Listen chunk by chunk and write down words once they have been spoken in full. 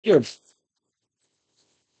Yep.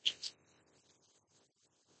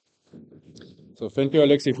 So thank you,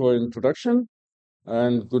 Alexi, for introduction,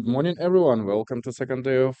 and good morning, everyone. Welcome to second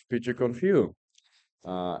day of PGConf.EU.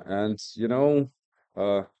 And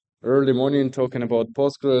uh, early morning talking about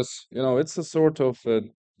Postgres. It's a sort of a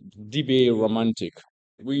DBA romantic.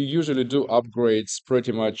 We usually do upgrades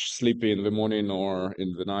pretty much sleepy in the morning or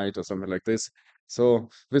in the night or something like this. So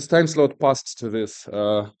this time slot passed to this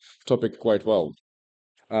topic quite well.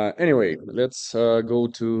 Anyway, let's go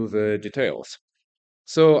to the details.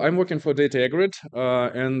 So I'm working for Data Grid,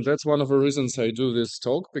 and that's one of the reasons I do this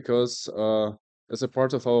talk because as a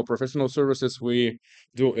part of our professional services, we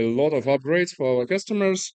do a lot of upgrades for our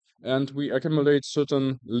customers, and we accumulate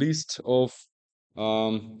certain list of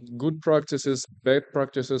good practices, bad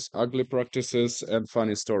practices, ugly practices, and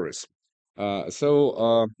funny stories.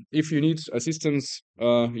 So if you need assistance,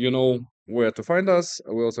 you know where to find us.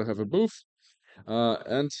 We also have a booth,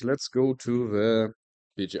 and let's go to the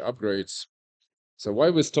PG upgrades. So why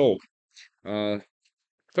we stall? Uh,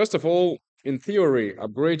 First of all, in theory,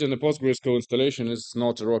 upgrading a PostgreSQL installation is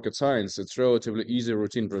not rocket science. It's relatively easy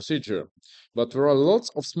routine procedure. But there are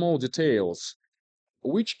lots of small details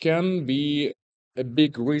which can be a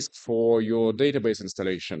big risk for your database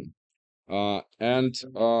installation. And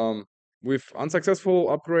with unsuccessful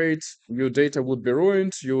upgrades, your data would be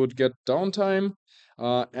ruined, you would get downtime,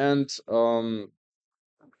 and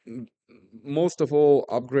most of all,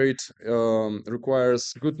 upgrade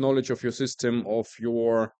requires good knowledge of your system, of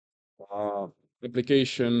your uh,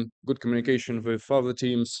 application, good communication with other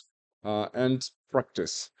teams, and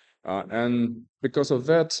practice. And because of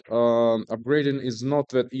that, upgrading is not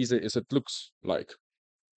that easy as it looks like.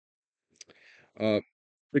 Uh,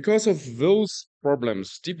 because of those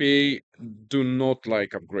problems, DBA do not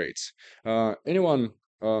like upgrades. Anyone,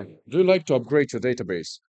 do you like to upgrade your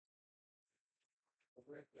database?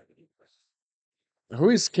 Who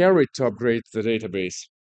is scared to upgrade the database?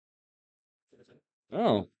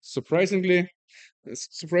 Oh, surprising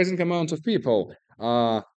amount of people.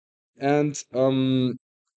 And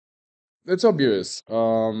it's obvious.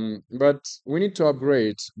 But we need to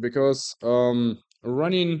upgrade because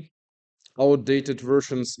running outdated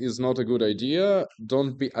versions is not a good idea.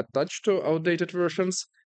 Don't be attached to outdated versions.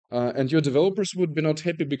 And your developers would be not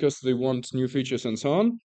happy because they want new features and so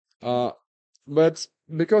on. Uh, but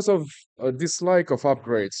because of a dislike of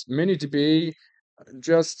upgrades, many DBA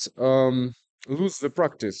just lose the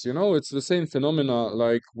practice. It's the same phenomena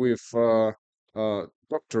like with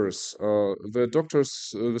doctors.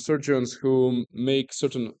 The surgeons who make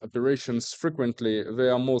certain operations frequently, they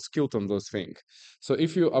are more skilled on those things. So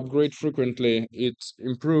if you upgrade frequently, it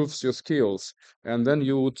improves your skills, and then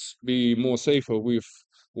you would be more safer with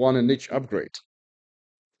one and each upgrade.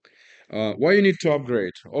 Why you need to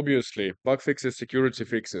upgrade? Obviously, bug fixes, security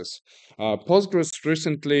fixes. Postgres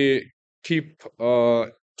recently keep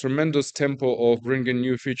tremendous tempo of bringing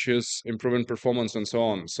new features, improving performance, and so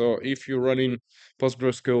on. So if you're running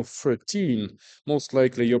PostgreSQL 13, most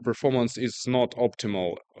likely your performance is not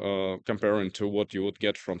optimal comparing to what you would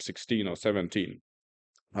get from 16 or 17.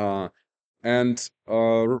 Uh, and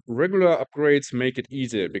regular upgrades make it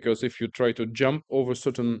easier because if you try to jump over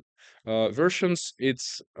certain versions,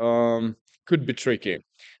 it's could be tricky.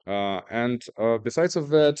 And besides of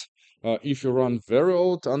that, if you run very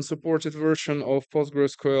old unsupported version of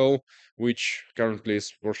PostgreSQL, which currently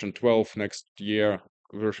is version 12, next year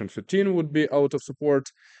version 15 would be out of support,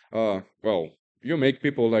 well, you make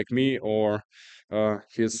people like me or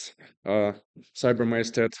his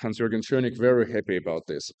Cybermeister Hans-Jürgen Schönig very happy about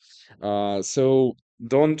this. So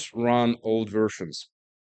don't run old versions.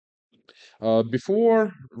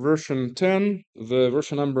 Before version 10, the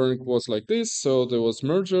version numbering was like this. So there was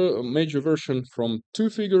major version from 2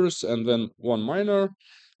 figures and then one minor.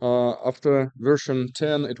 After version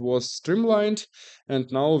 10, it was streamlined,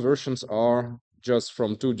 and now versions are just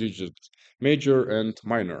from 2 digits, major and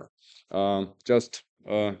minor, just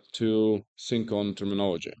to sync on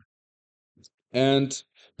terminology. And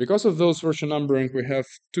because of those version numbering, we have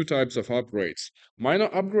two types of upgrades. Minor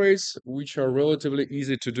upgrades, which are relatively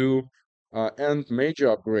easy to do, and major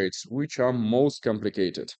upgrades, which are most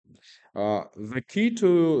complicated. The key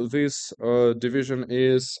to this division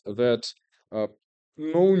is that uh,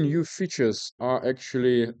 no new features are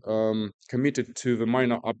actually committed to the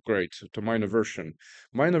minor upgrade, to minor version.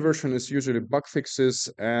 Minor version is usually bug fixes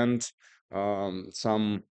and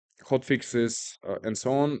some hot fixes and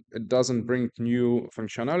so on. It doesn't bring new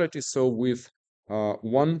functionality. So with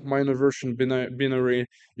one minor version binary,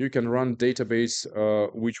 you can run database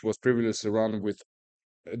which was previously run with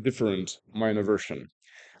a different minor version.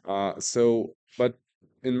 But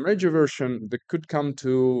in major version, they could come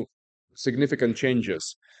to significant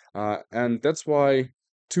changes. And that's why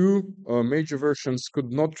two major versions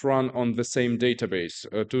could not run on the same database,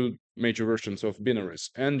 two major versions of binaries.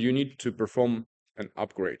 And you need to perform an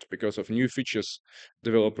upgrade because of new features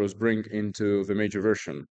developers bring into the major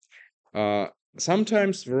version. Uh,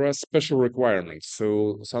 Sometimes there are special requirements.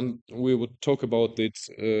 So some we would talk about it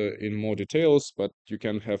in more details, but you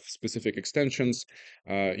can have specific extensions.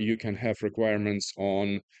 You can have requirements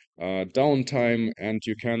on downtime, and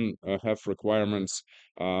you can have requirements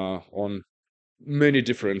on many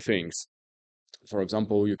different things. For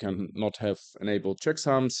example, you can not have enabled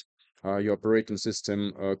checksums. Your operating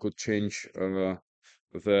system could change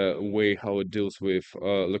the way how it deals with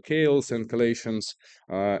locales and collations,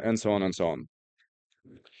 and so on and so on.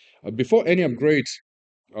 Before any upgrade,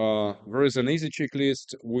 there is an easy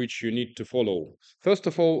checklist which you need to follow. First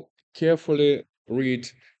of all, carefully read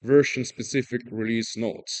version-specific release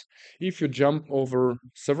notes. If you jump over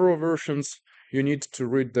several versions, you need to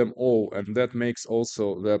read them all, and that makes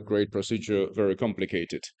also the upgrade procedure very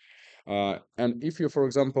complicated. And if you, for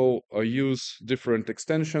example, use different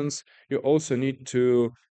extensions, you also need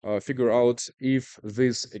to figure out if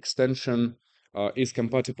this extension is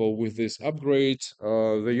compatible with this upgrade.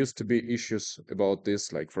 There used to be issues about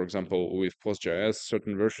this, like, for example, with PostgreSQL,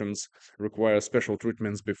 certain versions require special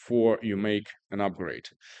treatments before you make an upgrade.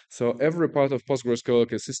 So every part of PostgreSQL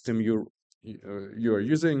ecosystem you are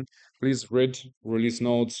using, please read release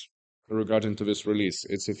notes regarding to this release.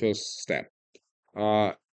 It's the first step.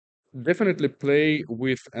 Uh, Definitely play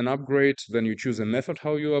with an upgrade, then you choose a method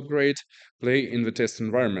how you upgrade, play in the test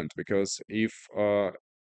environment, because if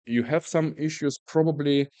you have some issues,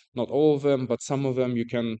 probably not all of them, but some of them you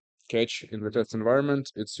can catch in the test environment.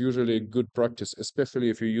 It's usually good practice, especially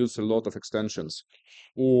if you use a lot of extensions,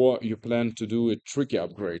 or you plan to do a tricky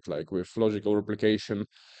upgrade, like with logical replication.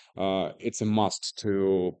 It's a must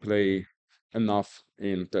to play enough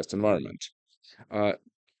in test environment. Uh,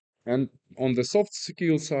 and on the soft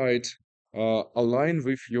skill side, align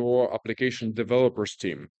with your application developers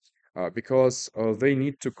team because they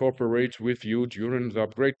need to cooperate with you during the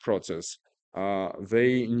upgrade process.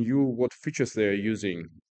 They knew what features they are using.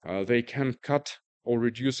 They can cut or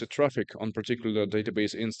reduce the traffic on particular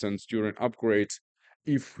database instance during upgrades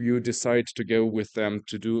if you decide to go with them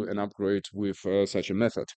to do an upgrade with such a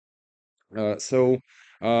method. So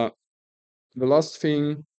uh, the last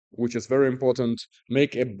thing, which is very important,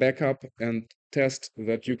 make a backup and test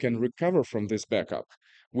that you can recover from this backup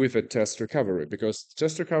with a test recovery, because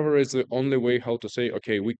test recovery is the only way how to say,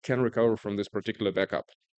 okay, we can recover from this particular backup.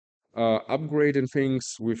 Upgrading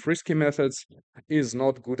things with risky methods is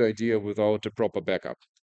not good idea without a proper backup.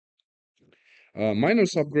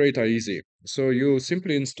 Miners upgrade are easy. So you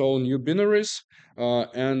simply install new binaries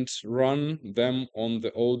and run them on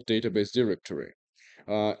the old database directory.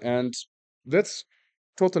 And that's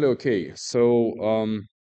totally okay. So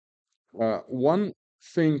one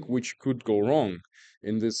thing which could go wrong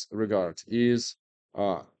in this regard is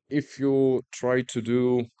if you try to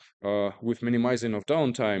do with minimizing of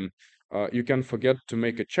downtime, you can forget to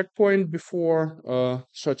make a checkpoint before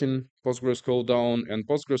shutting PostgreSQL down, and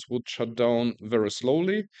Postgres would shut down very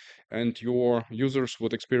slowly, and your users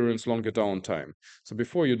would experience longer downtime. So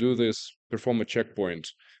before you do this, perform a checkpoint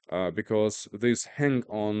because this hang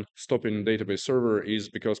on stopping database server is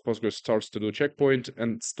because Postgres starts to do checkpoint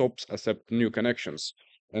and stops accept new connections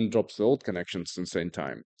and drops the old connections in the same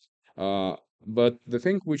time. Uh, but the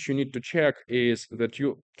thing which you need to check is that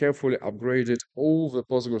you carefully upgraded all the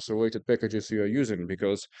Postgres related packages you are using,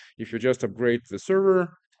 because if you just upgrade the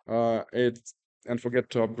server and forget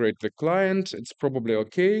to upgrade the client, it's probably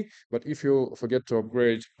okay. But if you forget to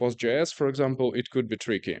upgrade PostGIS, for example, it could be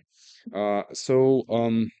tricky.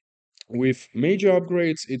 With major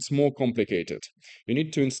upgrades, it's more complicated. You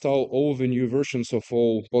need to install all the new versions of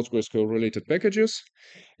all PostgreSQL related packages.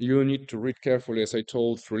 You need to read carefully, as I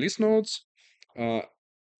told, release notes. Uh,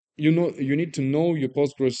 you need to know your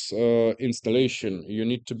Postgres installation. You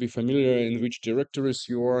need to be familiar in which directories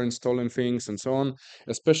you are installing things and so on,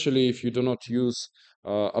 especially if you do not use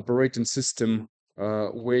operating system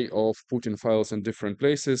way of putting files in different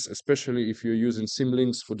places, especially if you're using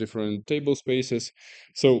symlinks for different table spaces.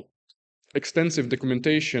 So extensive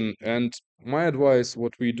documentation. And my advice,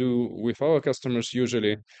 what we do with our customers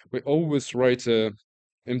usually, we always write a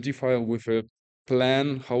MD file with a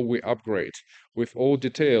plan how we upgrade with all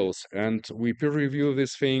details, and we peer review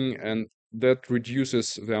this thing, and that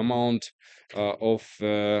reduces the amount of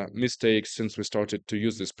mistakes since we started to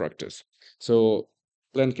use this practice. So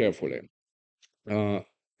plan carefully.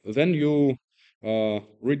 Then you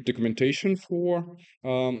read documentation for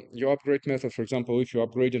your upgrade method. For example, if you're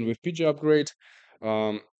upgrading with PG upgrade,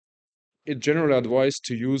 it generally advised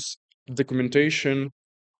to use documentation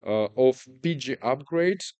of PG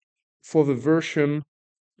upgrade for the version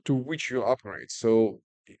to which you upgrade. So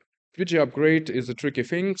PG upgrade is a tricky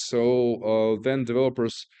thing. So then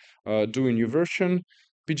developers do a new version.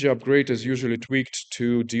 PG upgrade is usually tweaked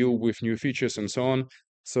to deal with new features and so on.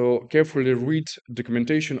 So carefully read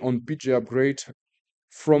documentation on PG upgrade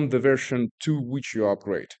from the version to which you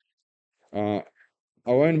upgrade.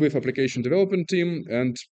 Align with application development team,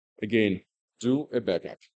 and again, do a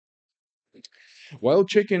backup. While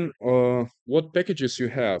checking what packages you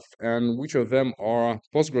have and which of them are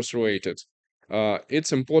Postgres related,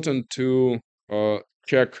 it's important to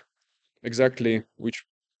check exactly which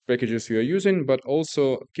packages you are using, but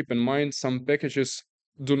also keep in mind some packages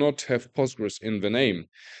do not have Postgres in the name.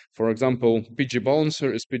 For example, PG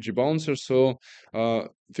Balancer is PG Balancer, so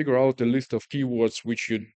figure out a list of keywords which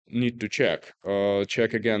you need to check.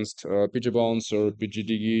 Check against PG Balancer,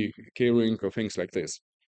 PGDE, K-Ring, or things like this.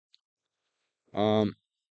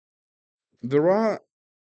 There are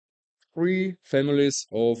three families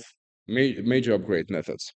of major upgrade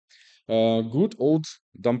methods. Good old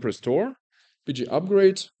dump restore, PG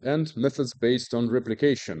upgrade, and methods based on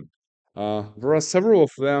replication. There are several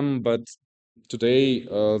of them, but today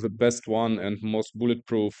the best one and most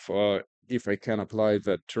bulletproof, if I can apply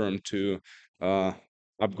that term to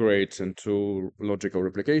upgrades and to logical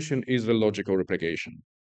replication, is the logical replication.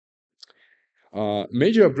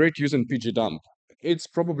 Major upgrade using PG dump. It's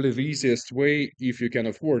probably the easiest way if you can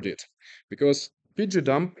afford it, because PG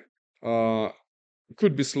dump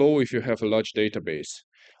could be slow if you have a large database.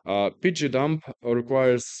 PG dump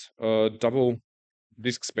requires double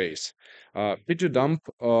disk space. PG dump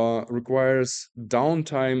requires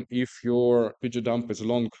downtime if your PG dump is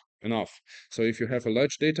long enough. So if you have a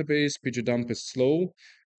large database, PG dump is slow.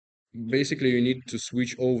 Basically, you need to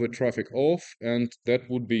switch over traffic off, and that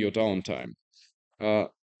would be your downtime. Uh,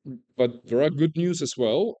 but there are good news as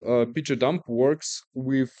well. PGDump works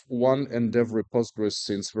with one and every Postgres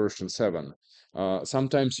since version 7.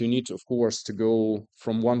 Sometimes you need, of course, to go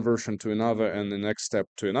from one version to another and the next step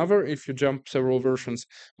to another if you jump several versions.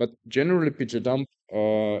 But generally, PGDump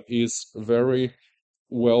is a very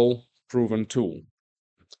well proven tool.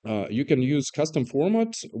 You can use custom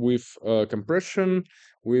format with compression,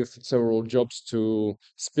 with several jobs to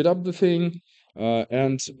speed up the thing,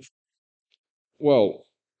 and well,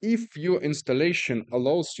 if your installation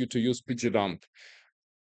allows you to use pgdump,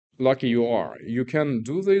 lucky you are. You can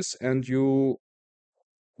do this and you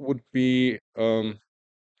would be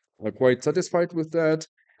quite satisfied with that.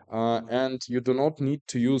 And you do not need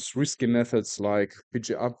to use risky methods like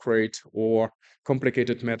PG upgrade or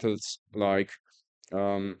complicated methods like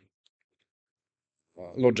um,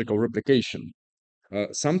 logical replication.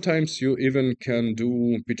 Sometimes you even can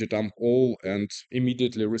do pgdump all and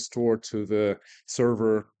immediately restore to the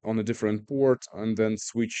server on a different port and then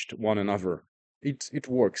switch to one another. It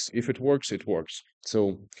works. If it works, it works.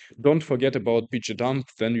 So don't forget about pgdump,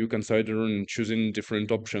 then you consider choosing different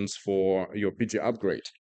options for your PG upgrade.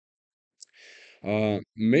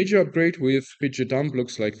 Major upgrade with pgdump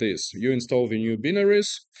looks like this. You install the new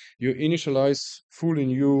binaries, you initialize fully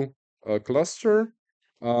new cluster.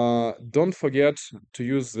 Don't forget to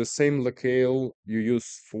use the same locale you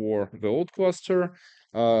use for the old cluster.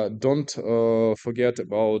 Don't forget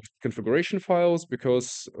about configuration files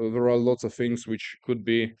because there are lots of things which could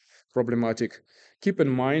be problematic. Keep in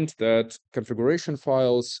mind that configuration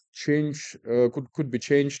files could be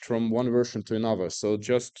changed from one version to another. So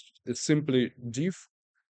just simply diff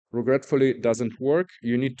regretfully doesn't work.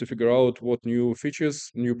 You need to figure out what new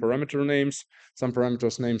features, new parameter names. Some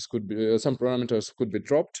parameters could be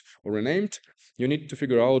dropped or renamed. You need to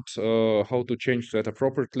figure out how to change that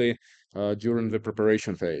appropriately during the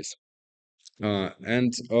preparation phase.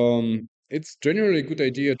 And it's generally a good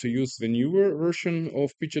idea to use the newer version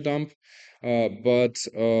of pgdump, but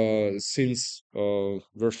since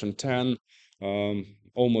version 10,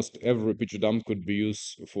 almost every pgdump could be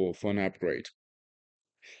used for an upgrade.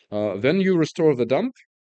 Then you restore the dump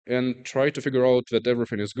and try to figure out that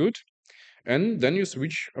everything is good. And then you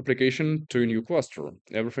switch application to a new cluster.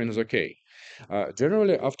 Everything is okay.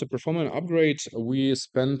 Generally, after performing an upgrade, we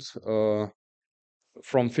spend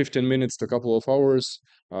from 15 minutes to a couple of hours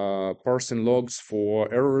parsing logs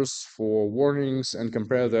for errors, for warnings, and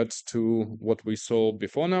compare that to what we saw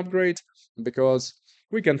before an upgrade, because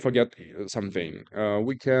we can forget something.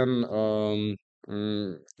 We can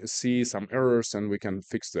see some errors and we can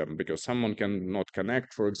fix them because someone can not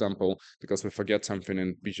connect, for example, because we forget something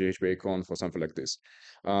in PGConf or something like this.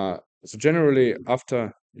 So generally,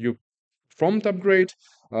 after you prompt upgrade,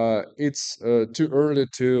 it's too early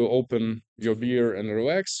to open your beer and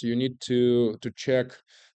relax. You need to check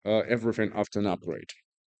everything after an upgrade.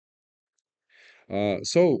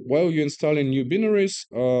 So while you're installing new binaries,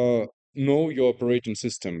 know your operating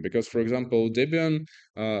system because, for example, Debian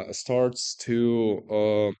starts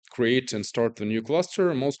to create and start the new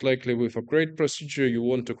cluster. Most likely with upgrade procedure, you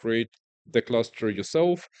want to create the cluster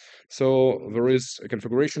yourself. So there is a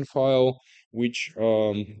configuration file which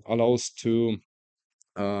allows to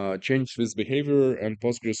change this behavior, and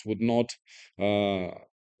Postgres would not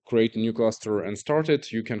create a new cluster and start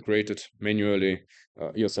it. You can create it manually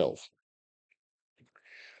yourself.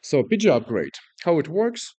 So PG upgrade, how it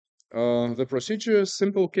works, the procedure,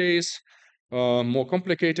 simple case, more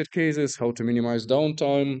complicated cases, how to minimize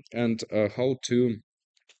downtime, and how to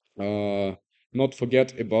not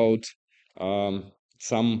forget about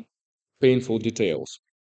some painful details.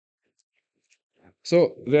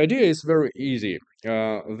 So the idea is very easy.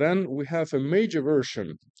 Then we have a major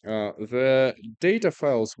version. The data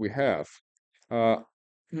files we have uh,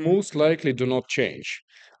 most likely do not change.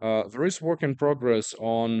 There is work in progress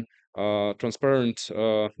on transparent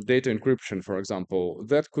data encryption, for example.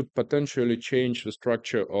 That could potentially change the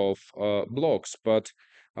structure of blocks, but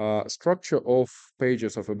structure of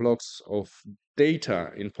pages of blocks of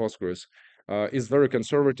data in Postgres is very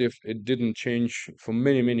conservative. It didn't change for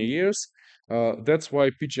many, many years. That's why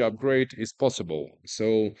PG upgrade is possible.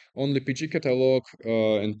 So only PG catalog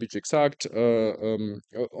and PG exact,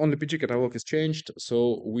 only PG catalog is changed.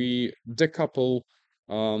 So we decouple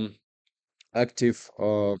active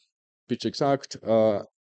PG exact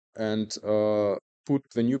and put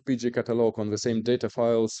the new PG catalog on the same data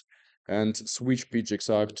files and switch PG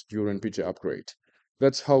exact during PG upgrade.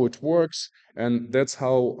 That's how it works, and that's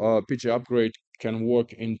how PG upgrade can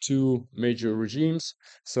work in two major regimes.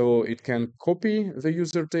 So it can copy the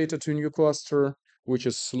user data to a new cluster, which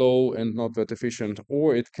is slow and not that efficient,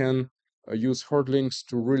 or it can use hard links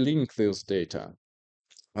to relink this data,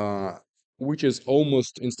 uh, which is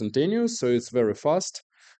almost instantaneous, so it's very fast,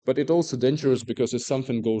 but it's also dangerous because if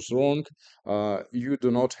something goes wrong, you do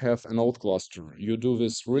not have an old cluster. You do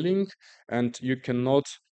this relink, and you cannot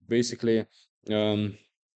basically um,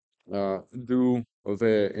 do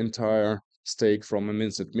the entire steak from a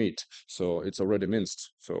minced meat. So it's already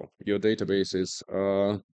minced. So your database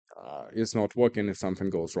is not working if something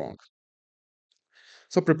goes wrong.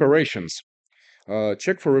 So preparations.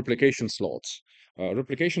 Check for replication slots.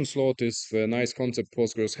 Replication slot is a nice concept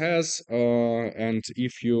Postgres has, and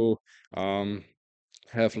if you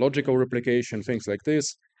have logical replication, things like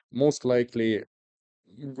this, most likely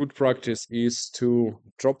good practice is to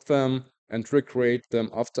drop them and recreate them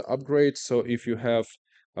after upgrade. So if you have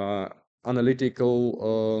uh,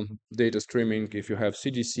 analytical data streaming, if you have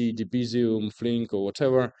CDC, DBAs, Flink, or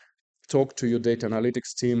whatever, talk to your data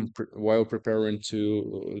analytics team while preparing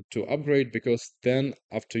to upgrade, because then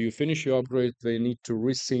after you finish your upgrade, they need to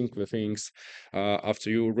resync the things after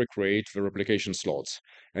you recreate the replication slots.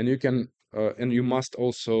 And you can and you must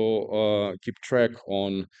also keep track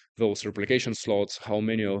on those replication slots, how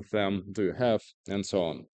many of them do you have, and so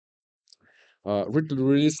on.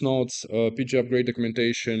 Release notes, PG upgrade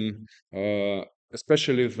documentation,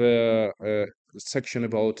 especially the section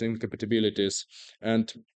about incompatibilities,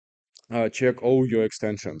 and check all your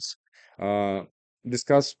extensions.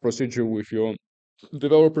 Discuss procedure with your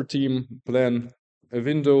developer team, plan a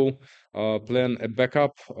window, plan a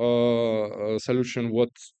backup solution, what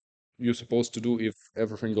you're supposed to do if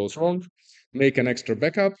everything goes wrong, make an extra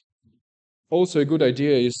backup. Also, a good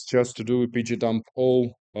idea is just to do a PG dump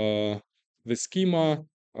all the schema,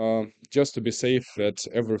 just to be safe that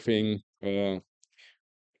everything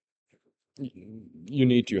you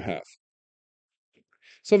need to have.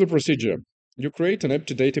 So the procedure, you create an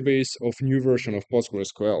empty database of new version of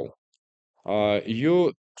PostgreSQL.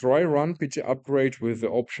 You try run PG upgrade with the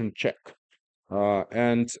option check.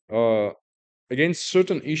 And against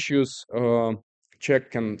certain issues, check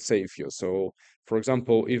can save you. So for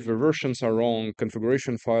example, if the versions are wrong,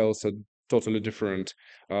 configuration files are totally different,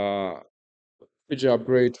 PG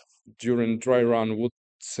upgrade during dry run would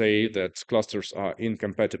say that clusters are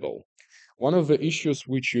incompatible. One of the issues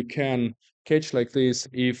which you can catch like this,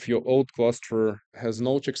 if your old cluster has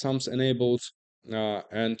no checksums enabled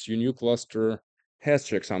and your new cluster has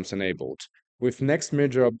checksums enabled. With next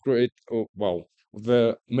major upgrade,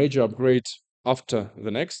 the major upgrade after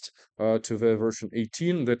the next to the version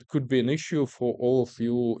 18, that could be an issue for all of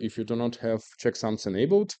you if you do not have checksums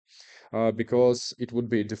enabled. because it would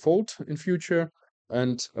be default in future,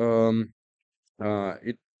 and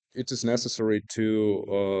it is necessary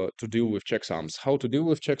to deal with checksums. How to deal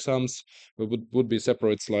with checksums would be a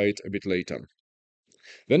separate slide a bit later.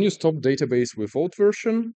 Then you stop database with old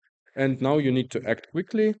version, and now you need to act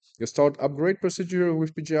quickly. You start upgrade procedure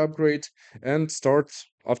with PG upgrade, and start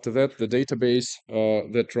after that the database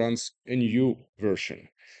that runs a new version.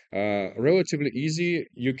 Relatively easy.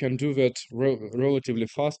 You can do that relatively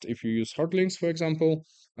fast if you use hard links, for example.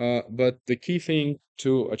 But the key thing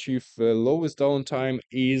to achieve the lowest downtime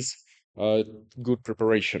is good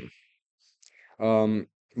preparation.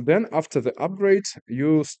 Then after the upgrade,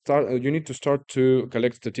 you need to start to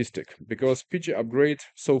collect statistic, because PG upgrade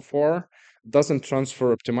so far doesn't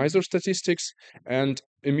transfer optimizer statistics, and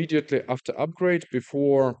immediately after upgrade,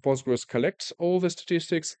 before Postgres collects all the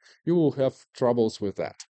statistics, you will have troubles with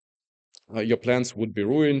that. Your plans would be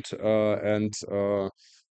ruined, and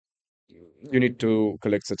you need to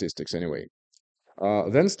collect statistics anyway.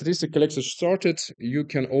 Then statistic collection started, you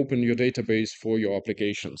can open your database for your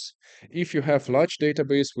applications. If you have large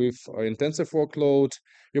database with intensive workload,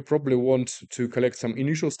 you probably want to collect some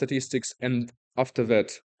initial statistics, and after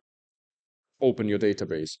that, open your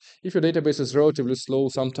database. If your database is relatively slow,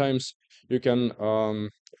 sometimes you can,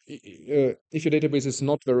 if your database is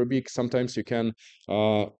not very big, sometimes you can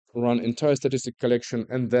run entire statistic collection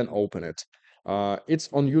and then open it. It's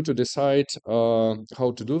on you to decide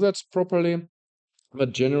how to do that properly.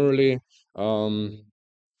 But generally, um,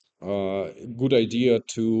 good idea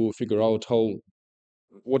to figure out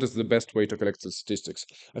what is the best way to collect the statistics.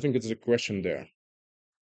 I think it's a question there.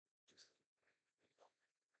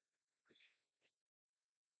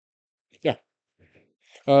 Yeah,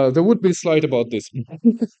 there would be a slide about this.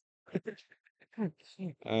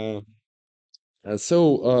 Uh,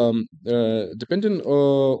 Depending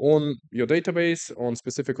on your database, on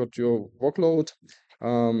specific of your workload,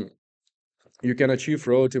 um, you can achieve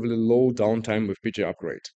relatively low downtime with PG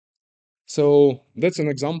upgrade. So that's an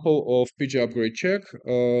example of PG upgrade check.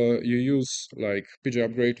 You use like PG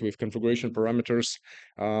upgrade with configuration parameters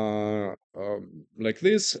like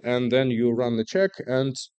this, and then you run the check,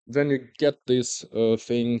 and then you get this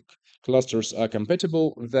thing, clusters are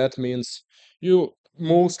compatible. That means you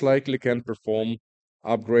most likely can perform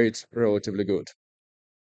upgrades relatively good.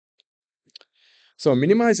 So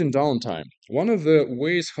minimizing downtime. One of the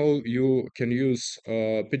ways how you can use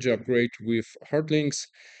PG upgrade with hard links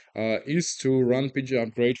is to run PG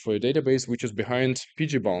upgrade for a database which is behind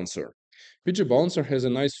PG bouncer. PG bouncer has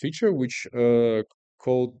a nice feature which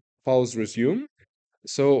called pause resume.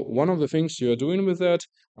 So one of the things you are doing with that,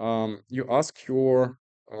 you ask your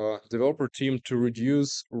developer team to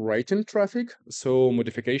reduce writing traffic, so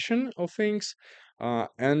modification of things,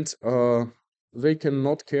 and they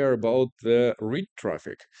cannot care about the read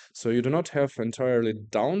traffic. So you do not have entirely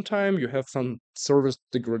downtime, you have some service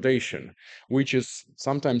degradation, which is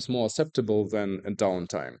sometimes more acceptable than a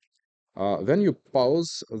downtime. Then you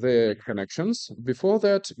pause the connections. Before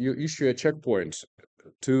that, you issue a checkpoint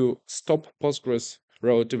to stop Postgres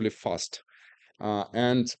relatively fast.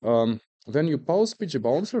 And when you pause PG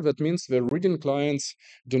Bouncer, that means the reading clients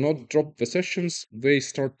do not drop the sessions, they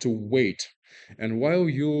start to wait. And while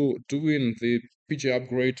you doing the PG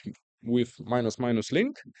upgrade with minus minus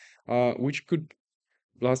link, which could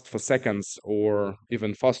last for seconds or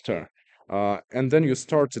even faster, and then you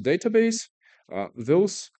start a database,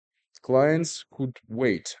 those clients could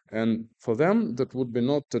wait. And for them, that would be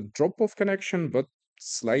not a drop of connection, but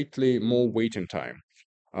slightly more waiting time.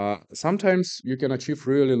 Sometimes you can achieve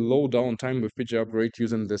really low downtime with PG upgrade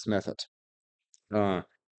using this method. Uh,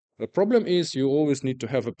 the problem is you always need to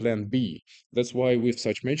have a plan B. That's why with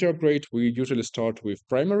such major upgrade, we usually start with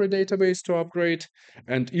primary database to upgrade.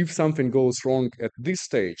 And if something goes wrong at this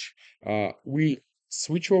stage, we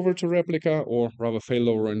switch over to replica, or rather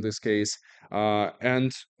failover in this case,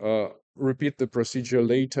 and repeat the procedure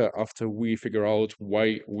later after we figure out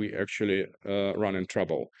why we actually run in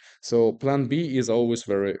trouble. So plan B is always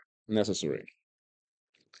very necessary.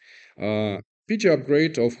 PG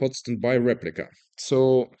upgrade of hot standby replica.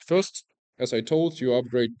 So first, as I told you,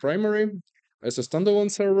 upgrade primary as a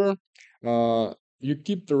standalone server. You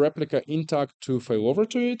keep the replica intact to fail over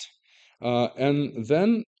to it. And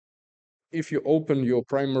then if you open your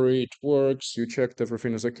primary, it works, you checked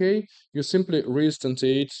everything is okay, you simply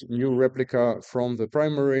reinstantiate new replica from the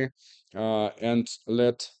primary and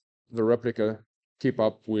let the replica keep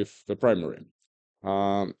up with the primary.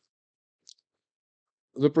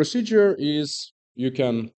 The procedure is you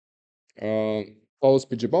can pause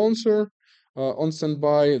PG bouncer, on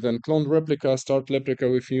standby, then clone replica, start replica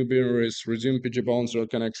with new binaries, resume PG bouncer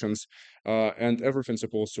connections, and everything's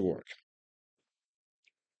supposed to work.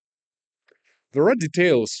 There are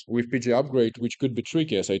details with PG upgrade which could be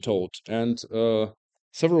tricky, as I told, and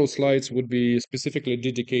several slides would be specifically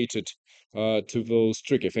dedicated to those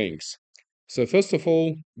tricky things. So first of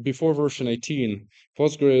all, before version 18,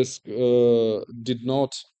 Postgres did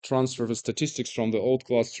not transfer the statistics from the old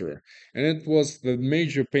cluster, and it was the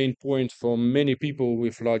major pain point for many people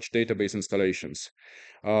with large database installations.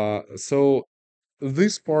 So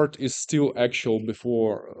this part is still actual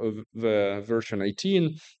before the version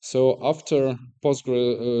 18. So after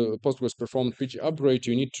Postgres performed PG upgrade,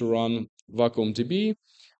 you need to run vacuum DB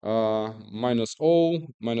minus O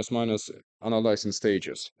minus minus analyzing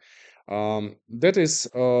stages. That is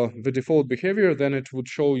the default behavior. Then it would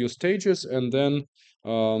show you stages, and then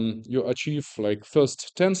you achieve like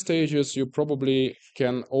first 10 stages. You probably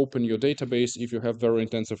can open your database if you have very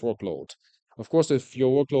intensive workload. Of course, if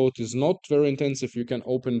your workload is not very intensive, you can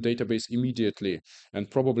open database immediately,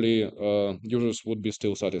 and probably users would be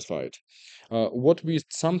still satisfied. What we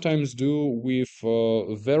sometimes do with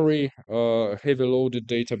very heavy loaded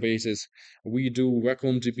databases, we do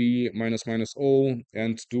vacuum DB minus minus O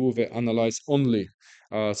and do the analyze only,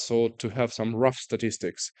 so to have some rough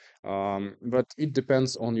statistics. But it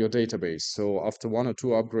depends on your database. So after one or two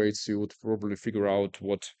upgrades, you would probably figure out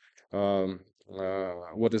what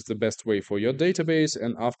is the best way for your database,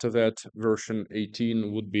 and after that, version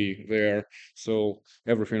 18 would be there, so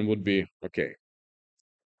everything would be okay.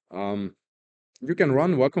 You can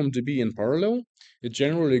run vacuum DB in parallel. It's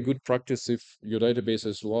generally good practice if your database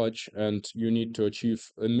is large and you need to achieve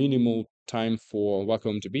a minimal time for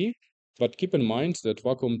vacuum DB. But keep in mind that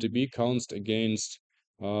vacuum DB counts against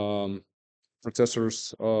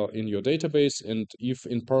processors in your database, and if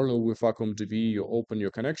in parallel with vacuum DB you open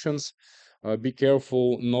your connections, be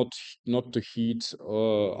careful not to hit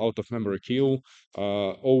out of memory queue.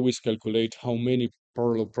 Always calculate how many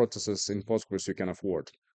parallel processes in Postgres you can afford.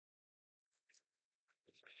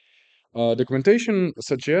 Documentation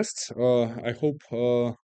suggests, I hope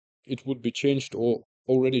it would be changed or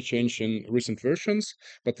already changed in recent versions,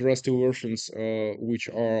 but there are still versions which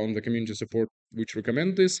are on the community support which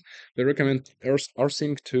recommend this. They recommend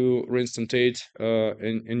rsync to reinstantate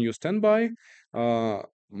in new standby.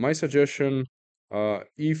 My suggestion,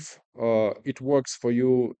 if it works for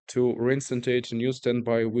you to reinstantate a new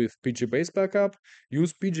standby with PG base backup,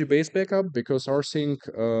 use PG base backup, because rsync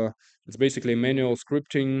it's basically manual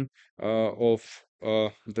scripting of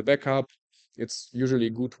the backup. It's usually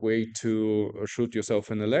a good way to shoot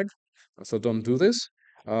yourself in the leg, so don't do this.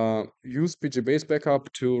 Use PG-base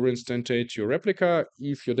backup to reinstantate your replica.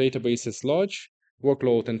 If your database is large,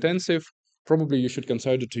 workload intensive, probably you should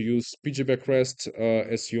consider to use PG backrest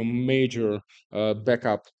as your major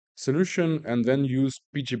backup solution, and then use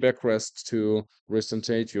PG backrest to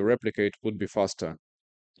reinstantate your replica. It would be faster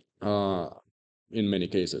in many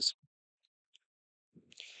cases.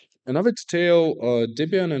 Another detail,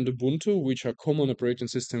 Debian and Ubuntu, which are common operating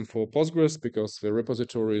system for Postgres, because the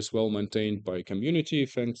repository is well maintained by community,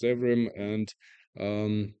 thanks Evrim and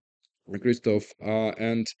Christoph,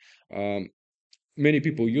 and many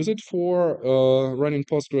people use it for running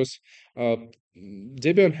Postgres.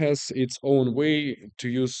 Debian has its own way to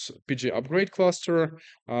use PG upgrade cluster,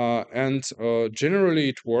 and generally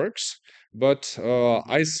it works, but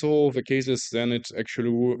I saw the cases then it actually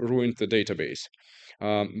ruined the database.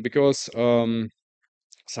 Because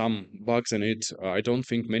some bugs in it. I don't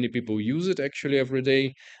think many people use it actually every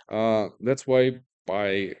day. That's why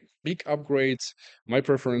by big upgrades, my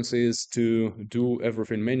preference is to do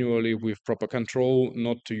everything manually with proper control,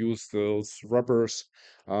 not to use those wrappers,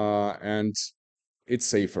 and it's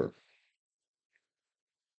safer.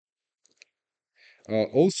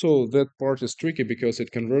 Also, that part is tricky because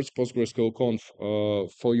it converts PostgreSQL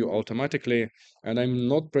for you automatically, and I'm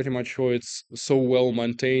not pretty much sure it's so well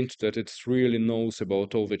maintained that it really knows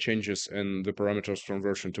about all the changes and the parameters from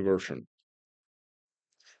version to version.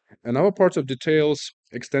 Another part of details,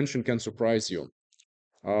 extension can surprise you.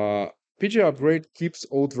 PG upgrade keeps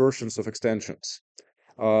old versions of extensions.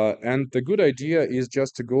 And the good idea is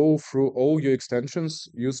just to go through all your extensions,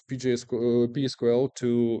 use PSQL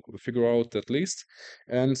to figure out that list,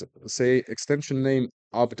 and say extension name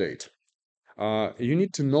update. You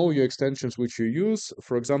need to know your extensions which you use.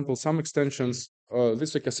 For example, some extensions,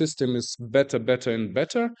 this ecosystem is better, and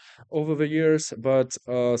better over the years, but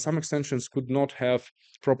some extensions could not have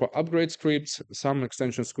proper upgrade scripts. Some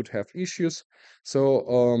extensions could have issues.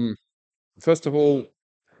 So first of all,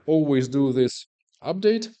 always do this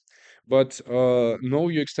update. but know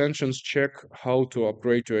your extensions, check how to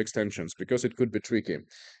upgrade your extensions because it could be tricky.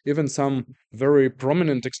 Even some very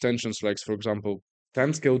prominent extensions, like for example,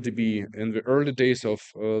 timescale DB in the early days of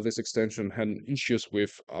this extension had issues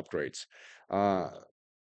with upgrades.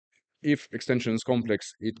 If extension is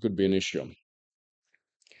complex, it could be an issue.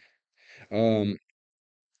 Um,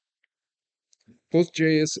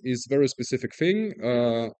 PostGIS is very specific thing.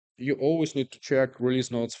 You always need to check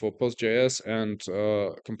release notes for PostGIS and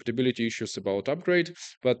compatibility issues about upgrade.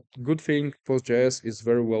 But good thing, PostGIS is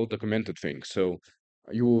very well documented thing, so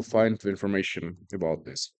you will find the information about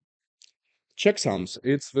this. Checksums,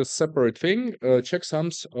 it's the separate thing.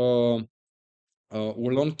 Checksums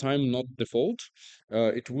were long time not default.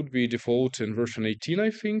 It would be default in version 18,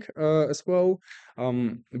 I think, as well.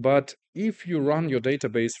 But if you run your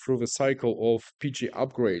database through the cycle of PG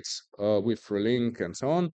upgrades with relink and so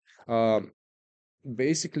on,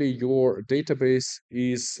 basically your database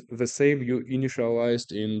is the same you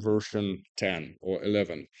initialized in version 10 or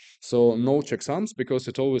 11. So no checksums because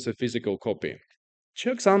it's always a physical copy.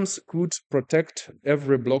 Checksums could protect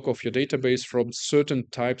every block of your database from certain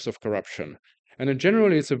types of corruption. And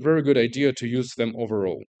generally, it's a very good idea to use them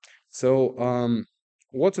overall. So,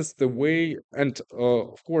 what is the way? And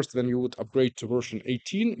of course, when you would upgrade to version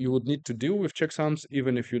 18, you would need to deal with checksums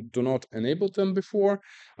even if you do not enable them before,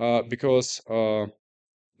 because a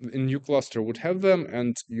new cluster would have them,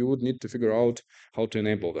 and you would need to figure out how to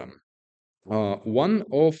enable them. One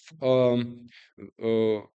of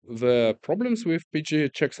the problems with PG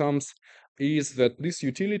checksums is that this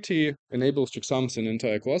utility enables checksums in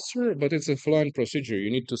entire cluster, but it's a flying procedure. You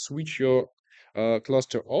need to switch your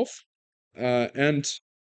cluster off and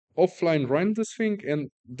offline run this thing, and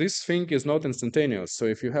this thing is not instantaneous. So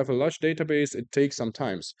if you have a large database, it takes some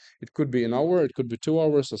times. It could be an hour, it could be 2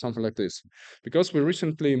 hours, or something like this. Because we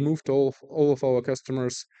recently moved all of our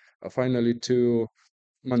customers finally to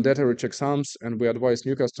mandatory checksums, and we advise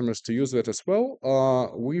new customers to use that as well.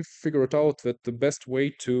 We figured out that the best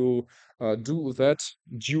way to do that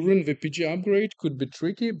during the PG upgrade could be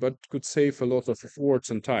tricky, but could save a lot of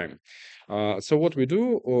efforts and time. So what we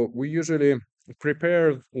do, we usually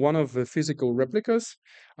prepare one of the physical replicas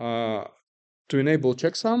to enable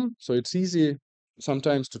checksum. So it's easy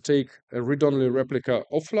sometimes to take a read-only replica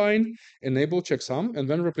offline, enable checksum, and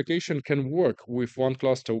then replication can work with one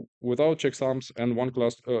cluster without checksums and one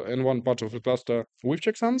cluster and one part of the cluster with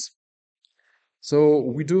checksums. So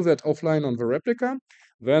we do that offline on the replica,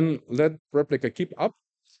 then let replica keep up,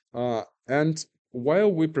 and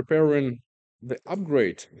while we're preparing the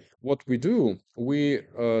upgrade, what we do, we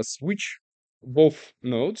switch both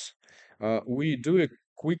nodes. We do a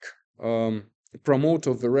quick promote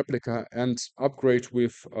of the replica and upgrade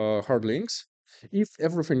with hard links. If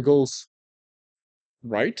everything goes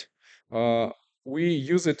right, uh, we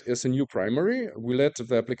use it as a new primary. We let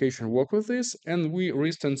the application work with this, and we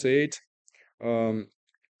reinstantiate um,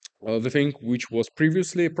 the thing which was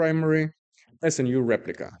previously primary as a new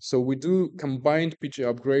replica. So we do combined PG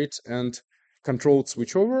upgrades and controlled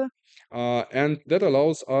switchover, and that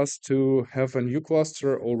allows us to have a new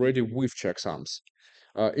cluster already with checksums.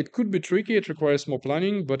 It could be tricky, it requires more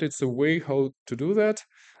planning, but it's a way how to do that,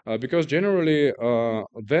 because generally,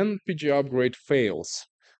 when PG upgrade fails,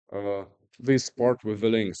 uh, this part with the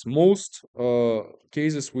links, most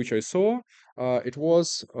cases which I saw, it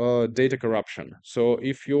was data corruption. So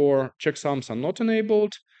if your checksums are not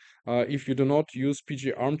enabled, if you do not use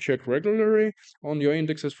PG arm check regularly on your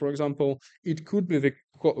indexes, for example, it could be the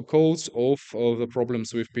cause of the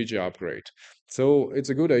problems with PG upgrade. So it's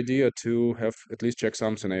a good idea to have at least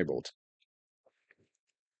checksums enabled.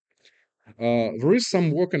 There is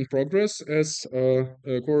some work in progress, as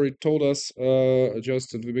Corey told us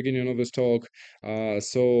just at the beginning of this talk.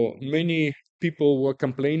 So many people were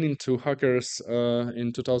complaining to hackers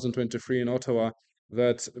in 2023 in Ottawa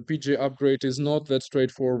that PG upgrade is not that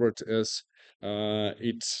straightforward as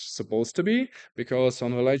it's supposed to be, because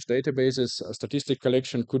on the large databases, statistic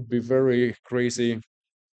collection could be very crazy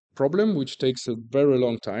problem, which takes a very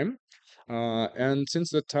long time. And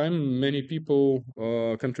since that time, many people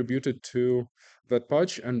contributed to that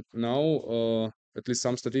patch, and now at least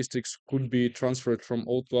some statistics could be transferred from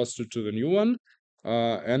old cluster to the new one.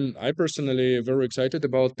 And I personally very excited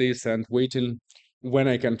about this and waiting when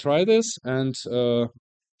I can try this and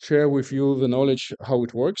share with you the knowledge how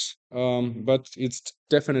it works. But it's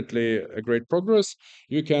definitely a great progress.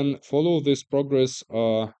 You can follow this progress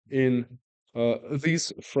in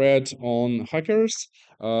this thread on hackers,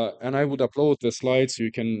 and I would upload the slides.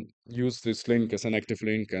 You can use this link as an active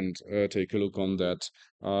link and take a look on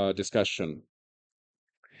that discussion.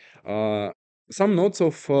 Uh, some notes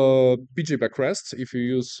of PG backrest. If you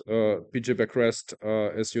use PG backrest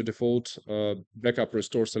as your default backup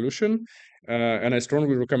restore solution, and I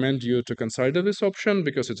strongly recommend you to consider this option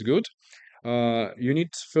because it's good. You need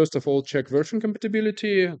first of all check version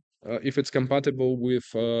compatibility if it's compatible with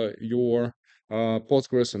your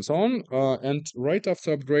Postgres and so on. And right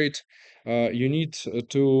after upgrade, you need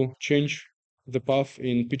to change the path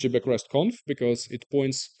in PGBackrest.conf because it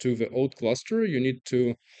points to the old cluster. You need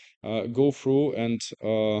to go through and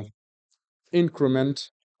increment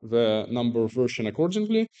the number version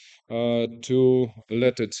accordingly to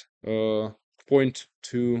let it point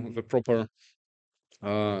to the proper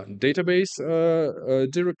database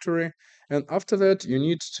directory. And after that, you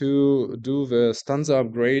need to do the stanza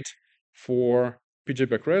upgrade for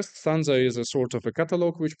PGBackrest. Stanza is a sort of a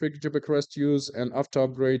catalog which PGBackrest use, and after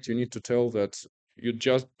upgrade, you need to tell that you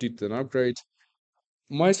just did an upgrade.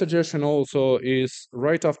 My suggestion also is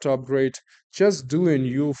right after upgrade, just do a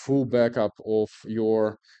new full backup of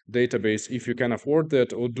your database if you can afford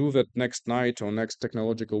that, or do that next night or next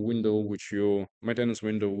technological window, which you maintenance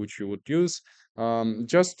window, which you would use,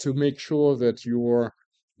 just to make sure that your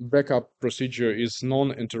backup procedure is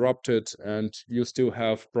non-interrupted and you still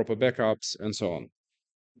have proper backups and so on.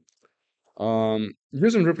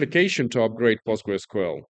 Using replication to upgrade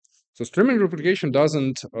PostgreSQL. So streaming replication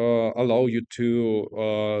doesn't allow you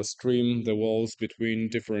to stream the walls between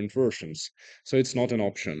different versions. So it's not an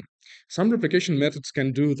option. Some replication methods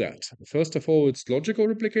can do that. First of all, it's logical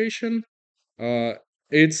replication. Uh,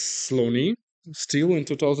 it's slony. Still in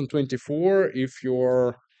 2024, if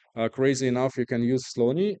you're crazy enough, you can use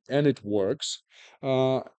slony, and it works.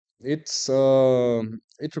 Uh,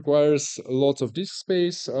 it requires lots of disk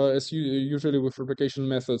space, as you usually with replication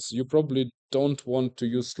methods. You probably don't want to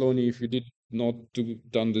use slony if you did not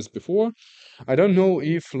done this before. I don't know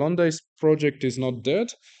if Londay's project is not dead.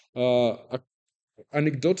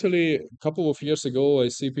 Anecdotally, a couple of years ago, I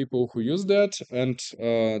see people who use that, and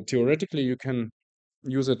theoretically, you can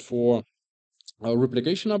use it for a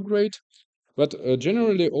replication upgrade. But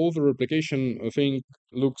generally, all the replication thing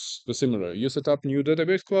looks similar. You set up new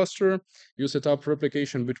database cluster, you set up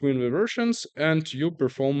replication between the versions, and you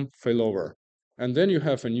perform failover. And then you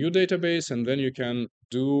have a new database, and then you can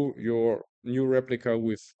do your new replica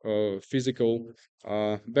with physical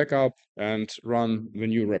backup and run the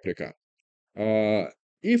new replica. Uh,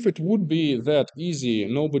 if it would be that easy,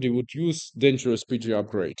 nobody would use dangerous PG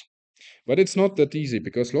upgrade. But it's not that easy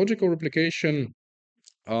because logical replication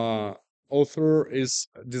uh, author is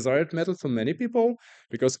a desired method for many people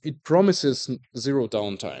because it promises zero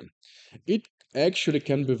downtime. It actually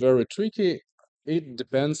can be very tricky. It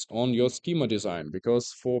depends on your schema design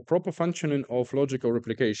because for proper functioning of logical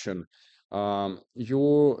replication,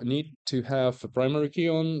 you need to have a primary key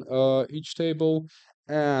on each table,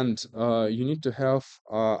 and you need to have,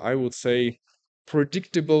 I would say,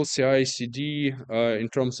 predictable CI/CD in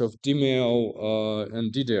terms of DML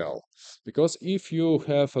and DDL. Because if you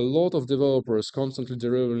have a lot of developers constantly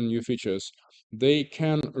delivering new features, they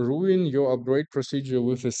can ruin your upgrade procedure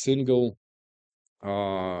with a single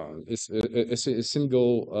a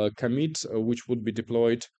single commit which would be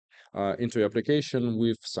deployed into your application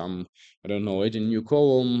with some, I don't know, adding new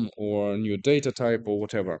column or new data type or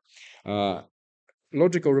whatever.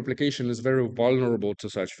 Logical replication is very vulnerable to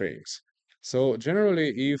such things. So generally,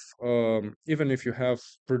 if even if you have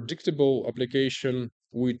predictable application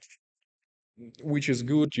which is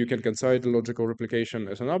good, you can consider logical replication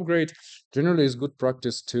as an upgrade. Generally, it's good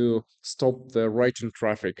practice to stop the writing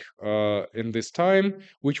traffic in this time,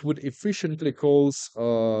 which would efficiently cause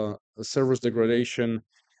service degradation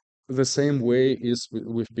the same way is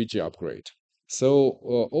with PG upgrade. So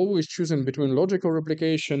always choosing between logical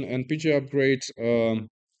replication and PG upgrade,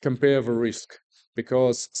 compare the risk,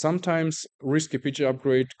 because sometimes risky PG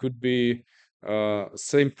upgrade could be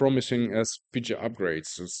same promising as PG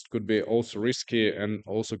upgrades. It could be also risky and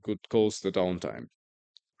also could cause the downtime.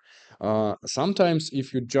 Sometimes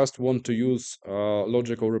if you just want to use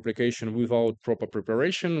logical replication without proper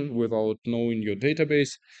preparation, without knowing your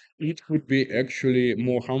database, it would be actually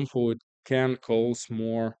more harmful. It can cause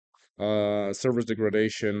more service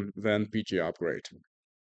degradation than PG upgrade.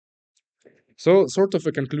 So, sort of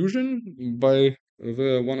a conclusion by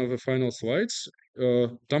the one of the final slides.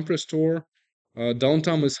 Dump restore,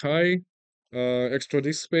 downtime is high, extra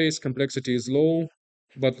disk space, complexity is low,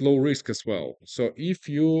 but low risk as well. So if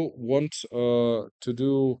you want to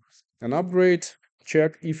do an upgrade,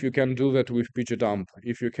 check if you can do that with PG dump.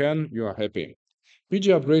 If you can, you are happy.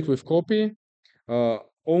 PG upgrade with copy,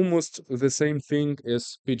 almost the same thing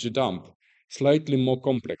as PG dump. slightly more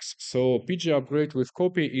complex. So PG upgrade with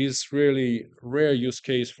copy is really rare use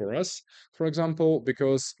case for us, for example,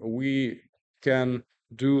 because we can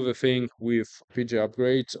do the thing with PG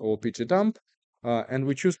upgrade or PG dump, and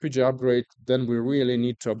we choose PG upgrade, then we really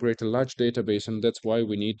need to upgrade a large database, and that's why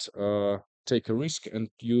we need take a risk and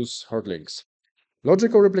use hard links.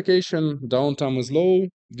 Logical replication, downtime is low,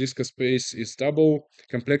 disk space is double,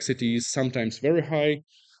 complexity is sometimes very high,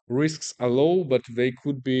 risks are low, but they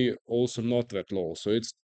could be also not that low, so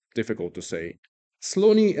it's difficult to say.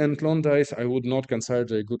 Slony and Klondice, I would not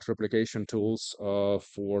consider good replication tools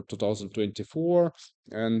for 2024,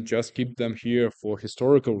 and just keep them here for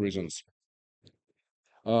historical reasons.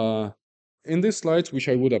 In these slides, which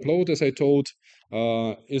I would upload, as I told,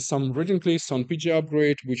 is some reading lists on PG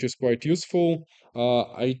upgrade, which is quite useful.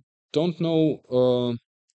 I don't know,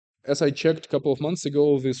 as I checked a couple of months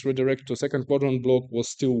ago, this redirect to second quadrant block was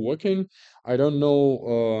still working. I don't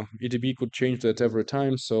know, EDB could change that every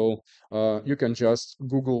time, so you can just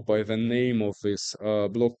Google by the name of this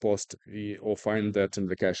blog post or find that in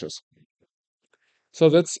the caches. So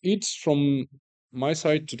that's it from my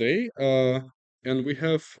side today. And we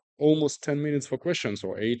have almost 10 minutes for questions,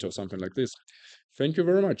 or 8 or something like this. Thank you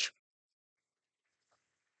very much.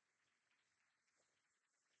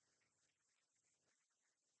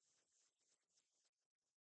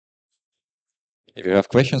 If you have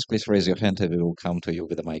questions, please raise your hand and we will come to you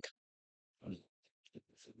with a mic.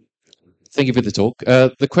 Thank you for the talk.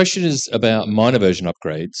 The question is about minor version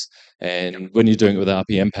upgrades, and when you're doing it with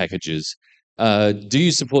RPM packages, do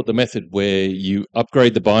you support the method where you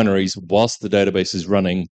upgrade the binaries whilst the database is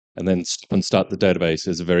running and then stop and start the database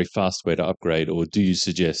as a very fast way to upgrade, or do you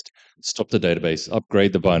suggest stop the database,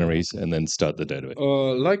 upgrade the binaries, and then start the database?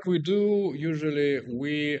 Like we do, usually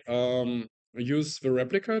we use the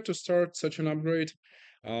replica to start such an upgrade.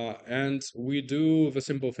 And we do the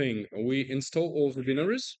simple thing. We install all the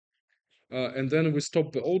binaries, and then we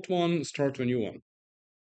stop the old one, start a new one.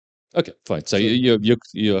 Okay, fine. So So-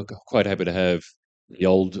 you're quite happy to have the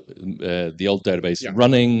old database Yeah.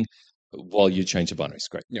 running while you change the binaries.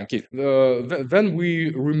 Great. Yeah. Thank you. Then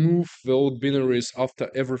we remove the old binaries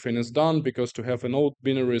after everything is done, because to have an old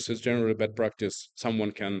binaries is generally bad practice.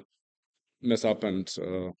 Someone can mess up and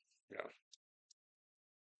yeah.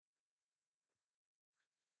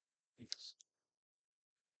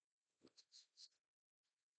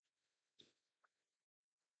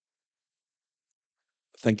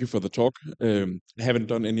 Thank you for the talk. I haven't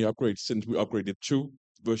done any upgrades since we upgraded to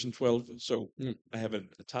version 12, so I have a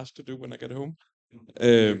task to do when I get home.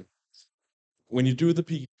 When you do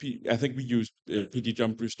the I think we used PD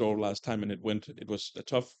jump restore last time, and it was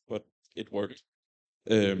tough, but it worked.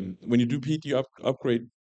 When you do PD upgrade,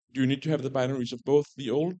 do you need to have the binaries of both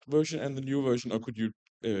the old version and the new version, or could you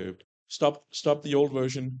stop the old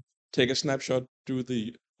version, take a snapshot, do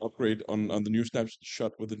the upgrade on the new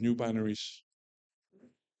snapshot with the new binaries?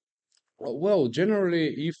 Well,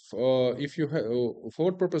 generally, if you for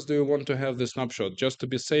what purpose do you want to have the snapshot? Just to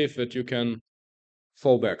be safe that you can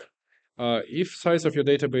fall back. If size of your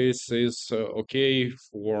database is okay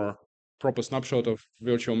for proper snapshot of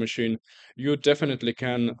virtual machine, you definitely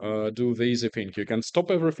can do the easy thing. You can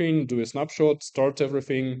stop everything, do a snapshot, start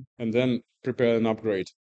everything, and then prepare an upgrade,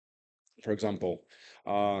 for example.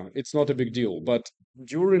 It's not a big deal, but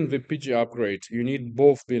during the PG upgrade, you need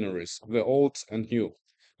both binaries, the old and new.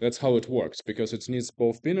 That's how it works, because it needs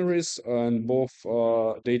both binaries and both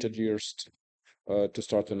data gears to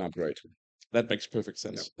start an upgrade. That makes perfect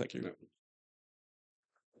sense. Yeah. Thank you. Yeah.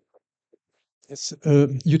 Yes,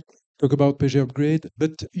 you talk about PG upgrade,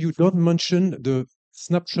 but you don't mention the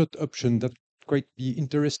snapshot option. That quite be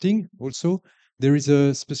interesting. Also, there is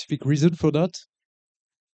a specific reason for that.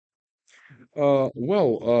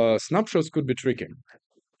 Well, snapshots could be tricky.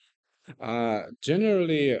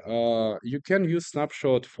 Generally, you can use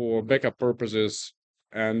snapshot for backup purposes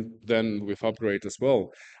and then with upgrade as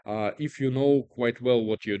well, if you know quite well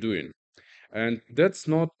what you're doing. And that's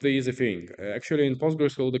not the easy thing. Actually, in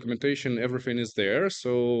PostgreSQL documentation, everything is there.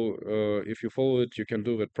 So if you follow it, you can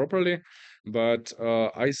do that properly. But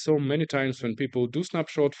I saw many times when people do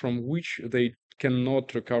snapshot from which they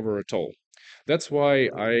cannot recover at all. That's why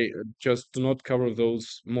I just do not cover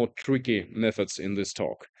those more tricky methods in this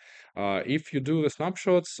talk. If you do the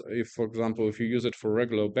snapshots, if, for example, if you use it for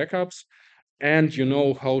regular backups, and you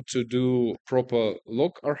know how to do proper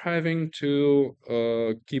log archiving to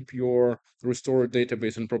keep your restored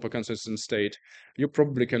database in proper consistent state, you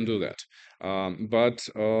probably can do that. But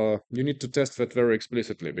you need to test that very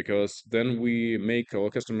explicitly, because then we make our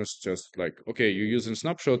customers just like, okay, you're using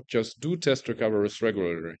snapshot, just do test recoveries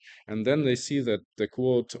regularly. And then they see that the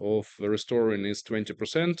quote of the restoring is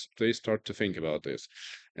 20%, they start to think about this.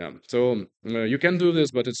 Yeah. So you can do this,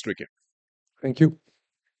 but it's tricky. Thank you.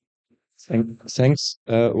 Thanks.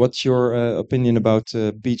 What's your opinion about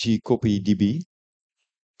PG copy DB?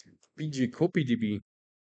 PG copy DB.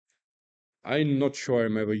 I'm not sure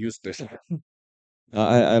I'm ever used this.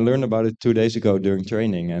 I learned about it 2 days ago during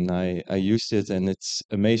training, and I used it, and it's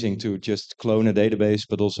amazing to just clone a database,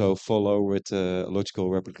 but also follow with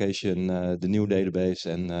logical replication the new database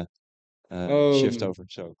and shift Um, over.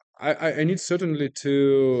 So I need certainly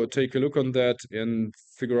to take a look on that and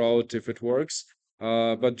figure out if it works.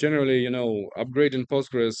 But generally, you know, upgrading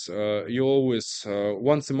Postgres, you always,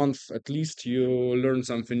 once a month at least, you learn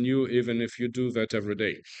something new, even if you do that every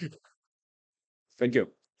day. Thank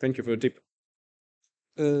you. Thank you for the tip.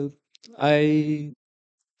 Uh,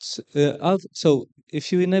 so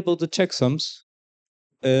if you enable the checksums,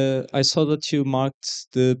 I saw that you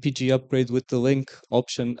marked the PG upgrade with the link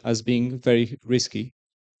option as being very risky.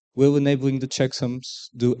 Will enabling the checksums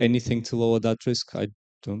do anything to lower that risk? I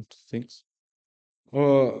don't think so.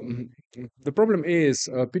 The problem is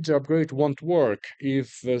PG upgrade won't work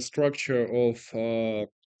if the structure of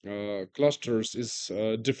clusters is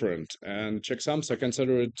different, and checksums are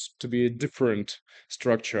considered to be a different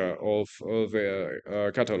structure of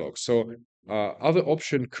the catalog. So other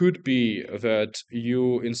option could be that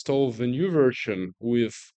you install the new version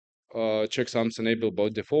with checksums enabled by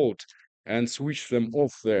default and switch them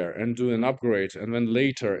off there and do an upgrade and then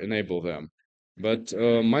later enable them. But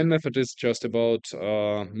my method is just about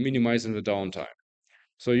minimizing the downtime.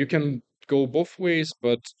 So you can go both ways,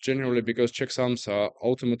 but generally, because checksums are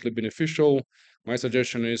ultimately beneficial, my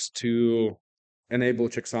suggestion is to enable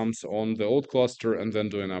checksums on the old cluster and then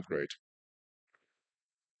do an upgrade.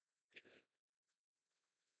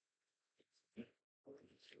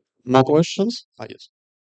 More questions? Yes.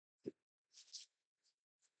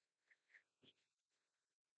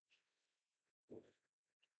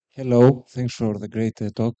 Hello, thanks for the great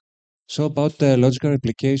talk. So about the logical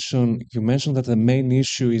replication, you mentioned that the main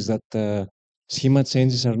issue is that schema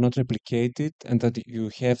changes are not replicated and that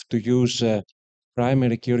you have to use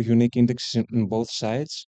primary key or unique indexes in both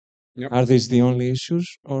sides. Yep. Are these the only issues,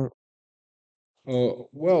 or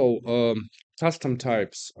Well, custom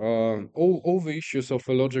types, all the issues of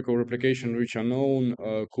a logical replication which are known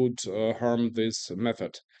could harm this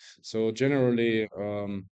method. So generally,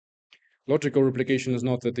 logical replication is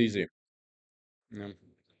not that easy. Yeah.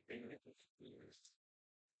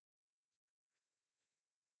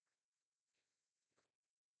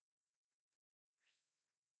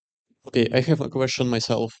 Okay, I have a question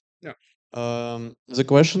myself. Yeah. The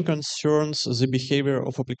question concerns the behavior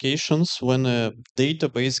of applications when a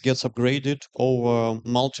database gets upgraded over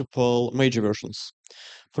multiple major versions.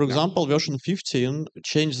 For Yeah. example, version 15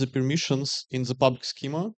 changed the permissions in the public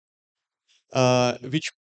schema, which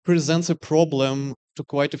presents a problem to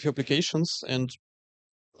quite a few applications, and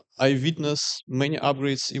I witness many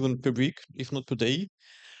upgrades even per week, if not per day.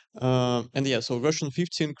 And yeah, so version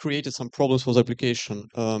 15 created some problems for the application.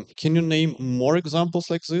 Can you name more examples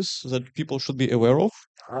like this that people should be aware of?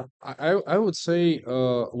 I would say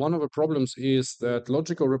one of the problems is that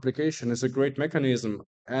logical replication is a great mechanism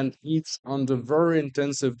and it's under very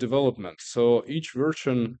intensive development. So each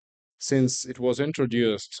version, since it was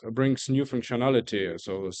introduced, brings new functionality.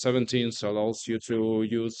 So 17th allows you to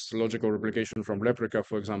use logical replication from replica,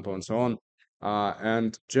 for example, and so on.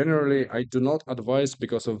 And generally, I do not advise,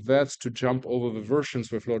 because of that, to jump over the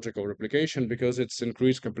versions with logical replication, because it's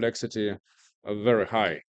increased complexity very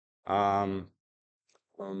high. Um,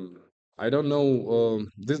 I don't know.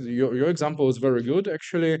 Your example is very good,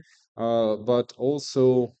 actually, but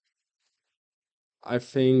also I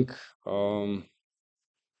think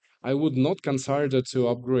I would not consider to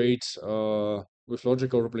upgrade with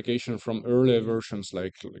logical replication from earlier versions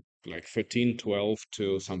like 13, 12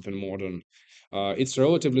 to something modern. It's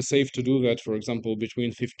relatively safe to do that, for example,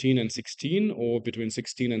 between 15 and 16 or between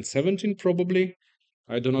 16 and 17, probably.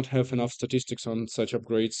 I do not have enough statistics on such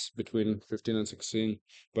upgrades between 15 and 16,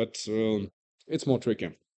 but it's more tricky.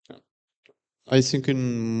 Yeah. I think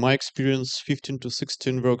in my experience, 15 to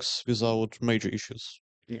 16 works without major issues.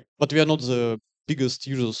 Yeah. But we are not the biggest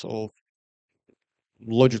users of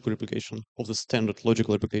logical replication, of the standard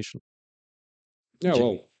logical replication. Yeah,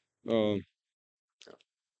 J- well,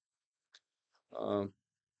 uh, uh,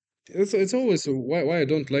 it's always why I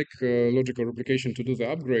don't like logical replication to do the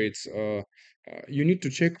upgrades. You need to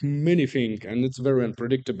check many things, and it's very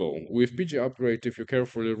unpredictable. With PG upgrade, if you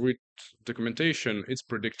carefully read documentation, it's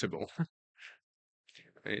predictable.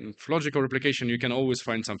 In logical replication, you can always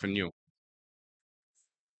find something new.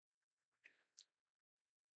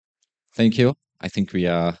 Thank you. I think we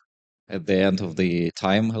are at the end of the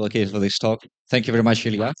time allocated for this talk. Thank you very much,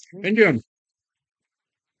 Ilya. Thank you.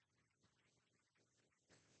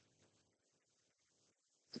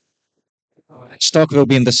 Next talk will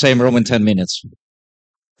be in the same room in 10 minutes.